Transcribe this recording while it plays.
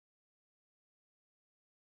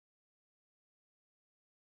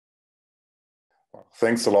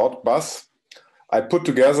Thanks a lot, Bas. I put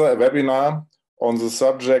together a webinar on the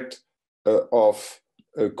subject of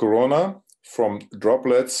corona, from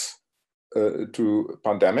droplets to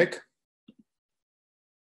pandemic.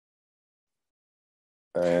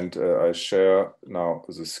 And I share now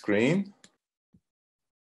the screen.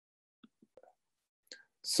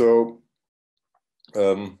 So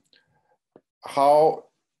how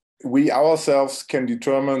we ourselves can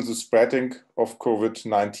determine the spreading of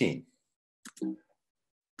COVID-19.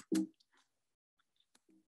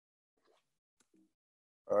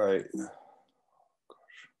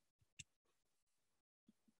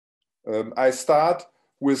 I start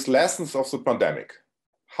with lessons of the pandemic,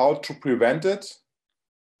 how to prevent it.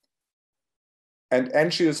 And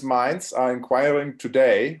anxious minds are inquiring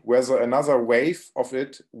today whether another wave of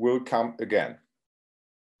it will come again.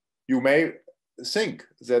 You may think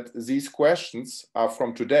that these questions are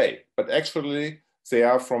from today, but actually they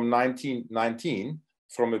are from 1919,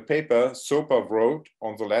 from a paper Soper wrote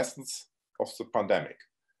on the lessons of the pandemic.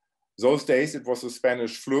 Those days it was the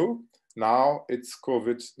Spanish flu, now it's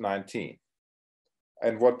COVID-19.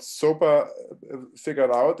 And what Soper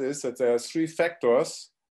figured out is that there are three factors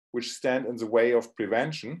which stand in the way of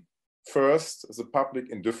prevention. First, the public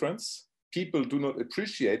indifference. People do not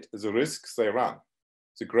appreciate the risks they run.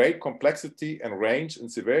 The great complexity and range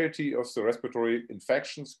and severity of the respiratory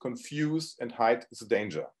infections confuse and hide the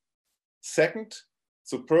danger. Second,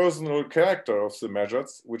 the personal character of the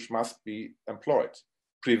measures which must be employed.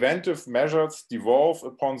 Preventive measures devolve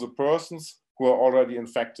upon the persons who are already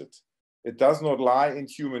infected. It does not lie in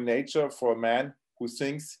human nature for a man who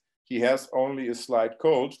thinks he has only a slight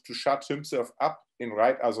cold to shut himself up in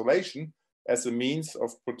right isolation as a means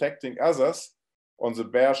of protecting others on the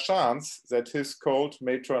bare chance that his cold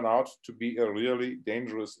may turn out to be a really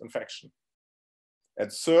dangerous infection.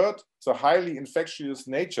 And third, the highly infectious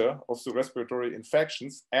nature of the respiratory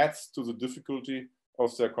infections adds to the difficulty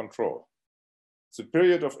of their control. The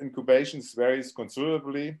period of incubation varies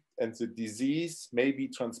considerably, and the disease may be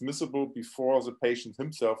transmissible before the patient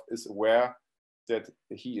himself is aware that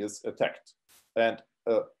he is attacked. And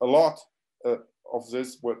a lot of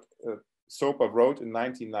this, what Soper wrote in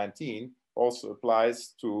 1919, also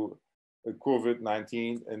applies to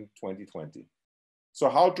COVID-19 in 2020. So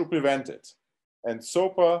how to prevent it? And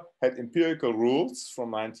Soper had empirical rules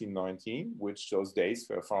from 1919, which those days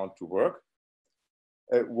were found to work.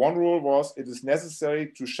 One rule was it is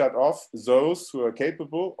necessary to shut off those who are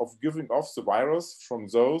capable of giving off the virus from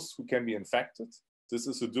those who can be infected. This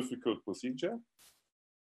is a difficult procedure.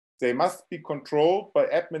 They must be controlled by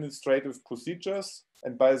administrative procedures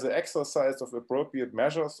and by the exercise of appropriate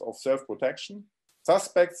measures of self-protection.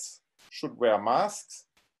 Suspects should wear masks.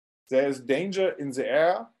 There is danger in the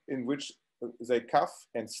air in which they cough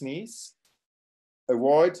and sneeze.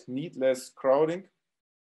 Avoid needless crowding.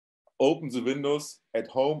 Open the windows at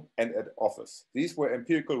home and at office. These were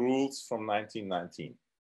empirical rules from 1919.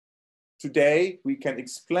 Today, we can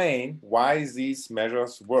explain why these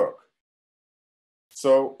measures work.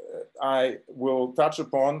 So I will touch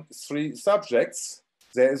upon three subjects.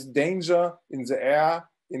 There is danger in the air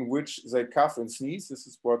in which they cough and sneeze. This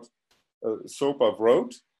is what Soper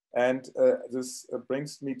wrote. And this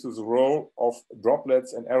brings me to the role of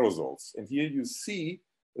droplets and aerosols. And here you see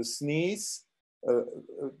a sneeze,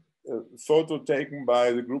 photo taken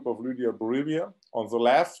by the group of Lydia Borivia. On the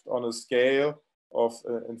left, on a scale of,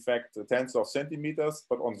 in fact, tens of centimeters,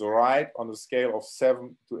 but on the right, on a scale of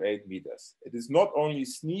 7 to 8 meters. It is not only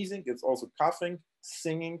sneezing, it's also coughing,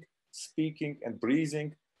 singing, speaking, and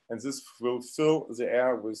breathing, and this will fill the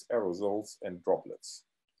air with aerosols and droplets.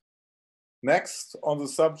 Next, on the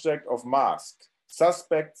subject of masks.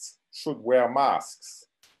 Suspects should wear masks.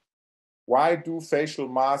 Why do facial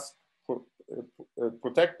masks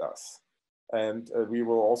protect us? And we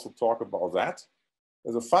will also talk about that.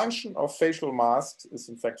 The function of facial masks is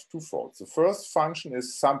in fact twofold. The first function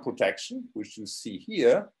is sun protection, which you see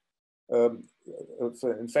here. An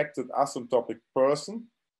infected asymptomatic person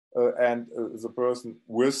and the person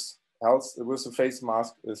with a face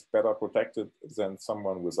mask is better protected than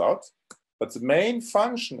someone without. But the main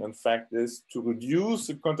function, in fact, is to reduce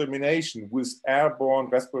the contamination with airborne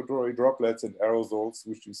respiratory droplets and aerosols,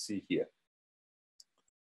 which you see here.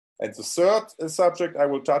 And the third subject I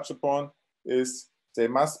will touch upon is they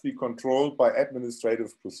must be controlled by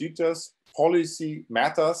administrative procedures. Policy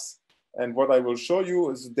matters. And what I will show you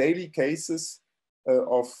is daily cases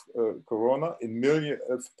of corona in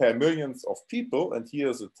per millions of people. And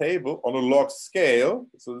here's a table on a log scale.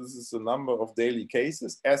 So this is the number of daily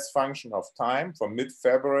cases as function of time from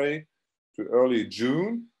mid-February to early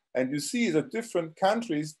June. And you see that different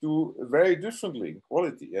countries do very differently in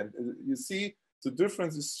quality. And you see the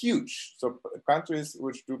difference is huge. So countries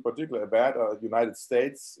which do particularly bad are United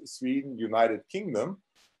States, Sweden, United Kingdom.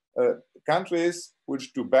 Countries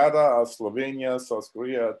which do better are Slovenia, South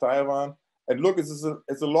Korea, Taiwan. And look, it's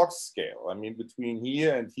a log scale. I mean, between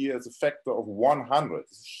here and here is a factor of 100.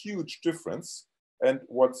 It's a huge difference. And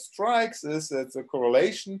what strikes is that it's a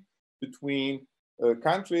correlation between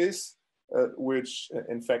countries which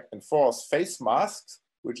in fact enforce face masks,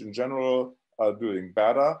 which in general are doing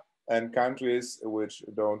better, and countries which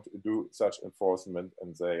don't do such enforcement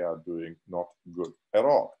and they are doing not good at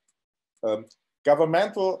all.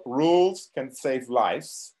 Governmental rules can save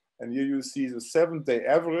lives. And here you see the 7-day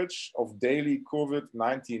average of daily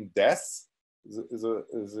COVID-19 deaths.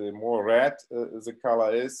 The more red the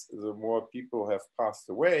color is, the more people have passed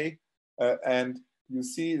away. And you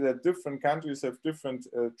see that different countries have different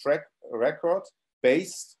track record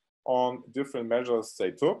based on different measures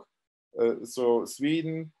they took. So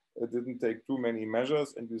Sweden didn't take too many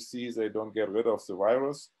measures, and you see they don't get rid of the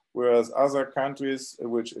virus. Whereas other countries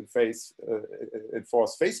which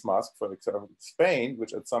enforce face masks, for example, Spain,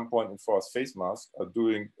 which at some point enforced face masks, are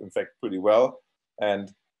doing, in fact, pretty well.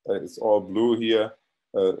 And it's all blue here.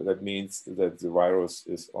 That means that the virus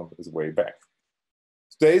is on its way back.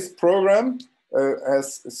 Today's program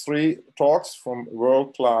has 3 talks from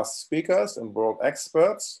world-class speakers and world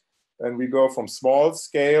experts. And we go from small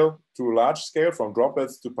scale to large scale, from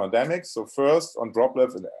droplets to pandemics. So first on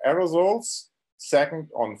droplets and aerosols, second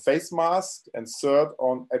on face masks, and third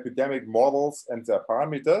on epidemic models and their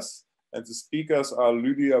parameters. And the speakers are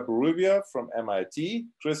Lydia Borubia from MIT,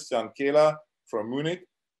 Christian Kehler from Munich,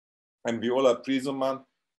 and Viola Priesemann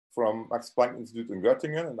from Max Planck Institute in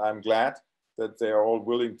Göttingen. And I'm glad that they are all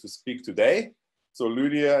willing to speak today. So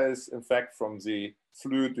Lydia is in fact from the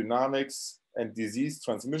Fluid Dynamics and Disease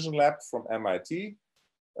Transmission Lab from MIT.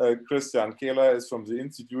 Christian Kehler is from the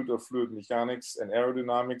Institute of Fluid Mechanics and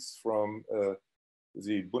Aerodynamics from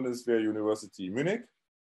the Bundeswehr University Munich.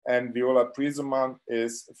 And Viola Priesemann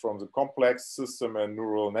is from the Complex System and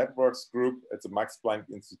Neural Networks group at the Max Planck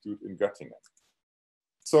Institute in Göttingen.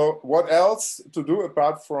 So what else to do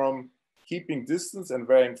apart from keeping distance and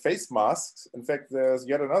wearing face masks? In fact, there's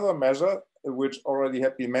yet another measure which already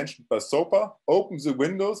had been mentioned by SOPA: open the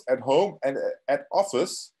windows at home and at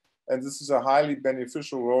office. And this is a highly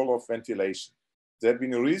beneficial role of ventilation. There had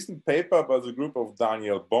been a recent paper by the group of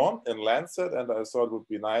Daniel Born in Lancet, and I thought it would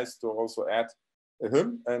be nice to also add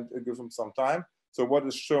him and give him some time. So what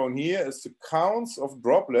is shown here is the counts of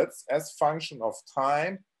droplets as function of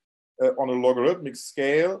time on a logarithmic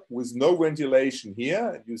scale with no ventilation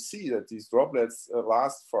here. And you see that these droplets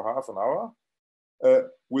last for half an hour.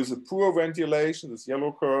 With a poor ventilation, this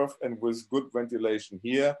yellow curve, and with good ventilation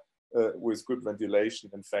here, with good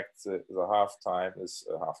ventilation, in fact, the half time is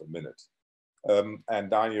half a minute. And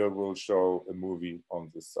Daniel will show a movie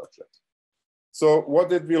on this subject. So what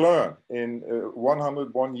did we learn in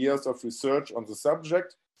 101 years of research on the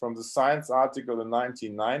subject, from the Science article in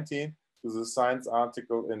 1919 to the Science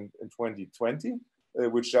article in 2020,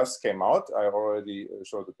 which just came out? I already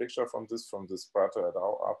showed a picture from this Prater et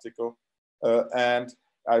al. Article. And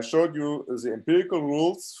I showed you the empirical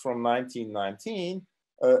rules from 1919.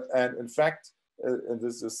 And in fact, and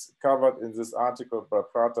this is covered in this article by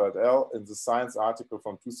Prater et al. In the Science article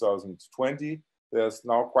from 2020. There's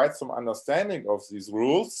now quite some understanding of these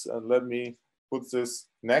rules. And let me put this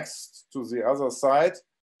next to the other side.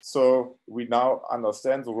 So we now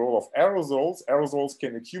understand the role of aerosols. Aerosols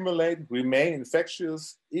can accumulate, remain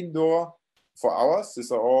infectious indoor for hours.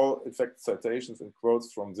 These are all, in fact, citations and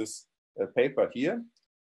quotes from this paper here.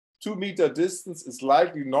 2-meter distance is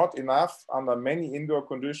likely not enough under many indoor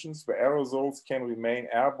conditions where aerosols can remain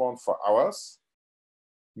airborne for hours.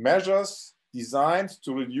 Measures designed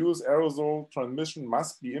to reduce aerosol transmission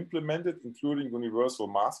must be implemented, including universal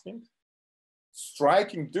masking.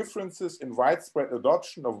 Striking differences in widespread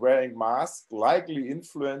adoption of wearing masks likely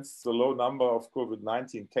influence the low number of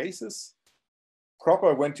COVID-19 cases.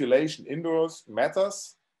 Proper ventilation indoors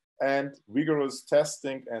matters, and rigorous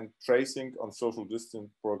testing and tracing on social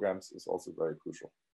distance programs is also very crucial.